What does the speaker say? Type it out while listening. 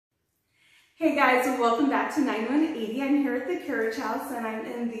Hey guys, and welcome back to 9180. I'm here at the Carriage house and I'm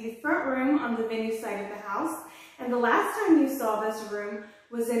in the front room on the venue side of the house. And the last time you saw this room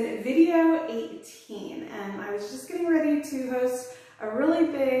was in video 18. And I was just getting ready to host a really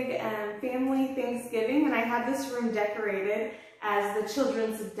big family Thanksgiving, and I had this room decorated as the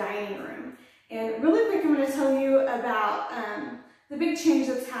children's dining room. And really quick, I'm going to tell you about the big change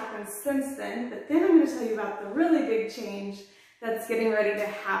that's happened since then, but then I'm going to tell you about the really big change that's getting ready to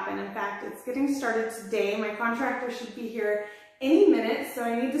happen. In fact, it's getting started today. My contractor should be here any minute, so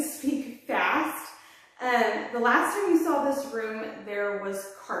I need to speak fast. The last time you saw this room, there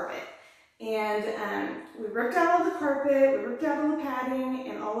was carpet. And we ripped out all the carpet, we ripped out all the padding,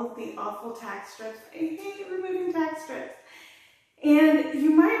 and all of the awful tack strips. I hate removing tack strips. And you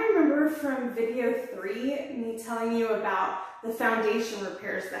might remember from video 3, me telling you about the foundation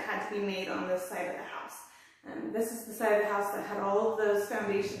repairs that had to be made on this side of the house. This is the side of the house that had all of those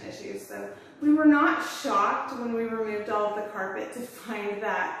foundation issues. So we were not shocked when we removed all of the carpet to find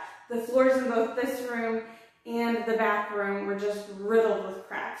that the floors in both this room and the back room were just riddled with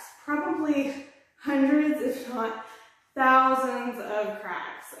cracks. Probably hundreds, if not thousands of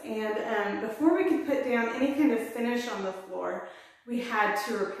cracks. And before we could put down any kind of finish on the floor, we had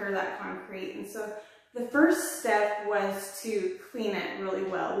to repair that concrete. And so the first step was to clean it really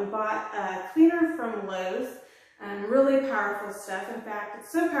well. We bought a cleaner from Lowe's, really powerful stuff. In fact,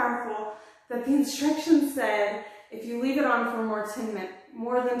 it's so powerful that the instructions said if you leave it on for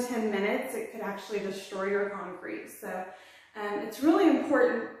more than 10 minutes, it could actually destroy your concrete. So it's really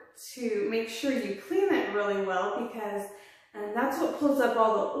important to make sure you clean it really well, because that's what pulls up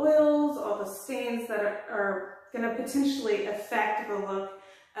all the oils, all the stains that are going to potentially affect the look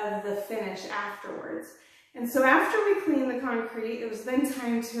of the finish afterwards. And so after we cleaned the concrete, it was then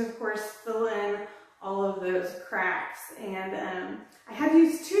time to, of course, fill in all of those cracks. And I had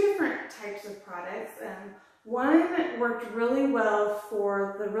used 2 different types of products. One worked really well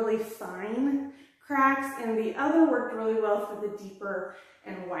for the really fine cracks, and the other worked really well for the deeper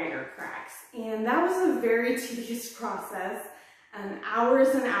and wider cracks. And that was a very tedious process. Hours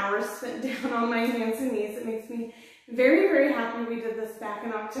and hours spent down on my hands and knees. It makes me very, very happy we did this back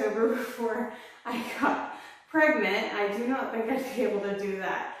in October before I got pregnant. I do not think I'd be able to do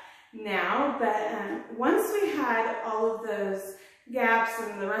that now, but once we had all of those gaps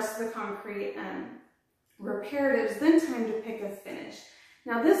and the rest of the concrete repaired, it was then time to pick a finish.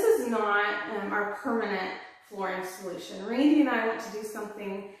 Now, this is not our permanent flooring solution. Randy and I want to do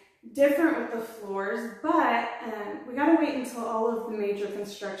something different with the floors, but we got to wait until all of the major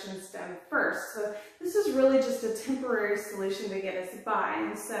construction's done first. So this is really just a temporary solution to get us by.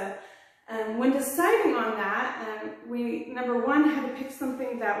 And so when deciding on that, we, number one, had to pick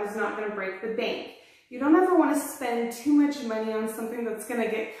something that was not going to break the bank. You don't ever want to spend too much money on something that's going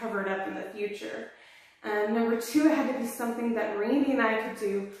to get covered up in the future. Number 2, it had to be something that Randy and I could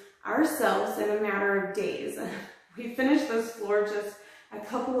do ourselves in a matter of days. We finished this floor just a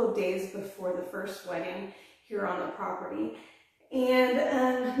couple of days before the first wedding here on the property.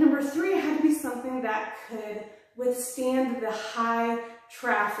 And number 3, it had to be something that could withstand the high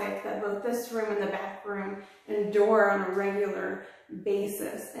traffic that both this room and the back room endure on a regular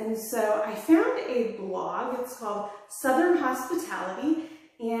basis. And so I found a blog. It's called Southern Hospitality,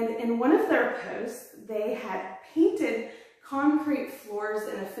 and in one of their posts, they had painted concrete floors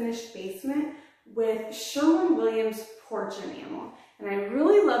in a finished basement with Sherwin-Williams porch enamel. And I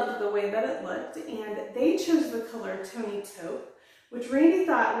really loved the way that it looked, and they chose the color Tony Taupe, which Randy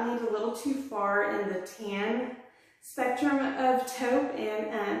thought leaned a little too far in the tan spectrum of taupe,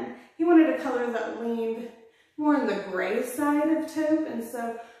 and he wanted a color that leaned more on the gray side of taupe, and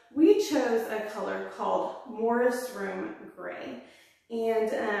so we chose a color called Morris Room Gray.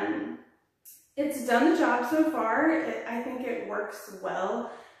 And it's done the job so far. I think it works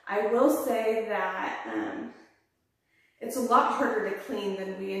well. I will say that it's a lot harder to clean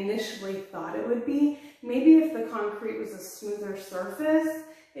than we initially thought it would be. Maybe if the concrete was a smoother surface,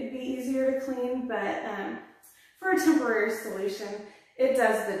 it'd be easier to clean, but for a temporary solution, it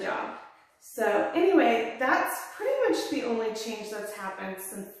does the job. So anyway, that's pretty much the only change that's happened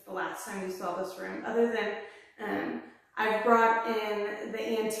since the last time you saw this room, other than I've brought in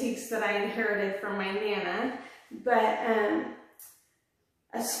the antiques that I inherited from my Nana. But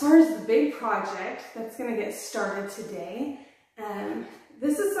as far as the big project that's going to get started today,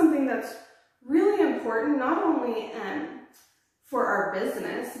 this is something that's really important, not only for our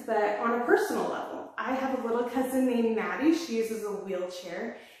business, but on a personal level. I have a little cousin named Maddie. She uses a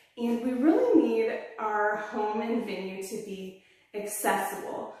wheelchair, and we really need our home and venue to be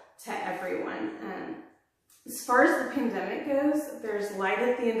accessible to everyone. As far as the pandemic goes, there's light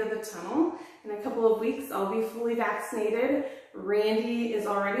at the end of the tunnel. In a couple of weeks, I'll be fully vaccinated. Randy is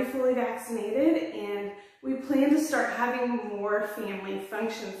already fully vaccinated, and we plan to start having more family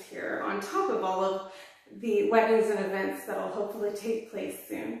functions here on top of all of the weddings and events that will hopefully take place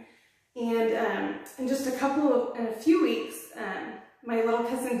soon. And in just in a few weeks, my little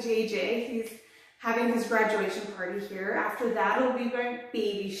cousin JJ, he's having his graduation party here. After that, it'll be my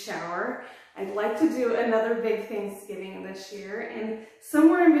baby shower. I'd like to do another big Thanksgiving this year, and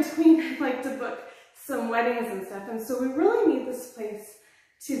somewhere in between, I'd like to book some weddings and stuff. And so we really need this place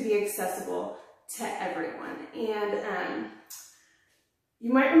to be accessible to everyone. And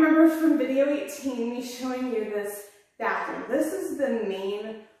you might remember from video 18, me showing you this bathroom. This is the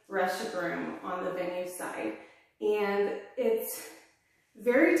main restroom on the venue side, and it's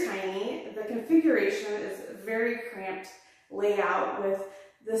very tiny. The configuration is very cramped layout with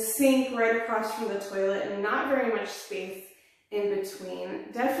the sink right across from the toilet and not very much space in between.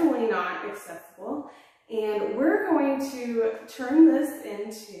 Definitely not accessible. And we're going to turn this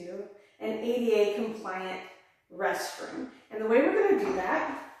into an ADA compliant restroom. And the way we're going to do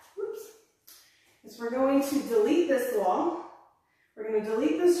that, is we're going to delete this wall. We're going to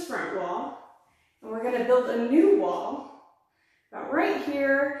delete this front wall, and we're going to build a new wall about right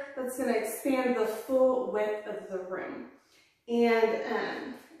here that's going to expand the full width of the room.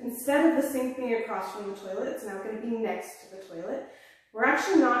 And instead of the sink being across from the toilet, it's now going to be next to the toilet. We're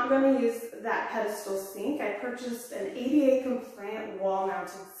actually not going to use that pedestal sink. I purchased an ADA compliant wall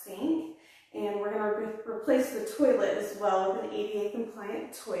mounted sink, and we're going to replace the toilet as well with an ADA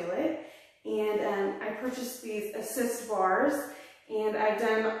compliant toilet. And I purchased these assist bars, and I've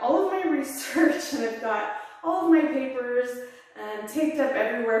done all of my research, and I've got all of my papers taped up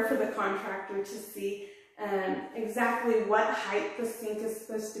everywhere for the contractor to see exactly what height the sink is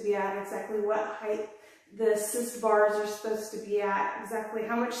supposed to be at, exactly what height the assist bars are supposed to be at, exactly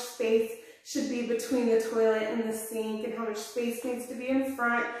how much space should be between the toilet and the sink, and how much space needs to be in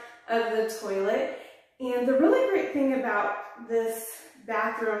front of the toilet. And the really great thing about this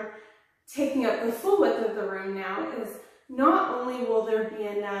bathroom taking up the full width of the room now is not only will there be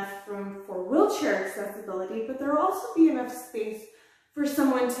enough room for wheelchair accessibility, but there will also be enough space for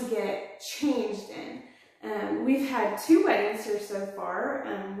someone to get changed in. We've had 2 weddings here so far.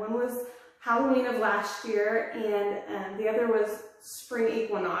 One was Halloween of last year, and the other was spring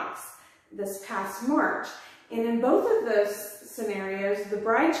equinox this past March. And in both of those scenarios, the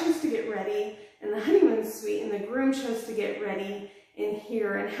bride chose to get ready in the honeymoon suite, and the groom chose to get ready in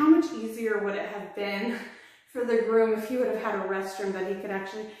here. And how much easier would it have been for the groom if he would have had a restroom that he could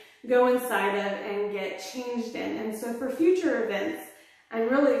actually go inside of and get changed in. And so for future events, I'm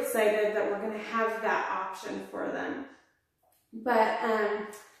really excited that we're going to have that option for them. But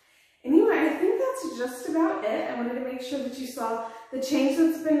anyway, I think that's just about it. I wanted to make sure that you saw the change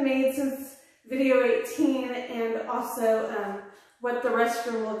that's been made since video 18, and also what the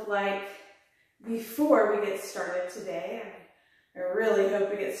restroom looked like before we get started today. I really hope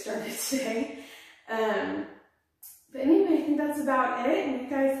we get started today. But anyway, I think that's about it, and you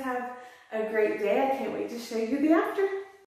guys have a great day. I can't wait to show you the after.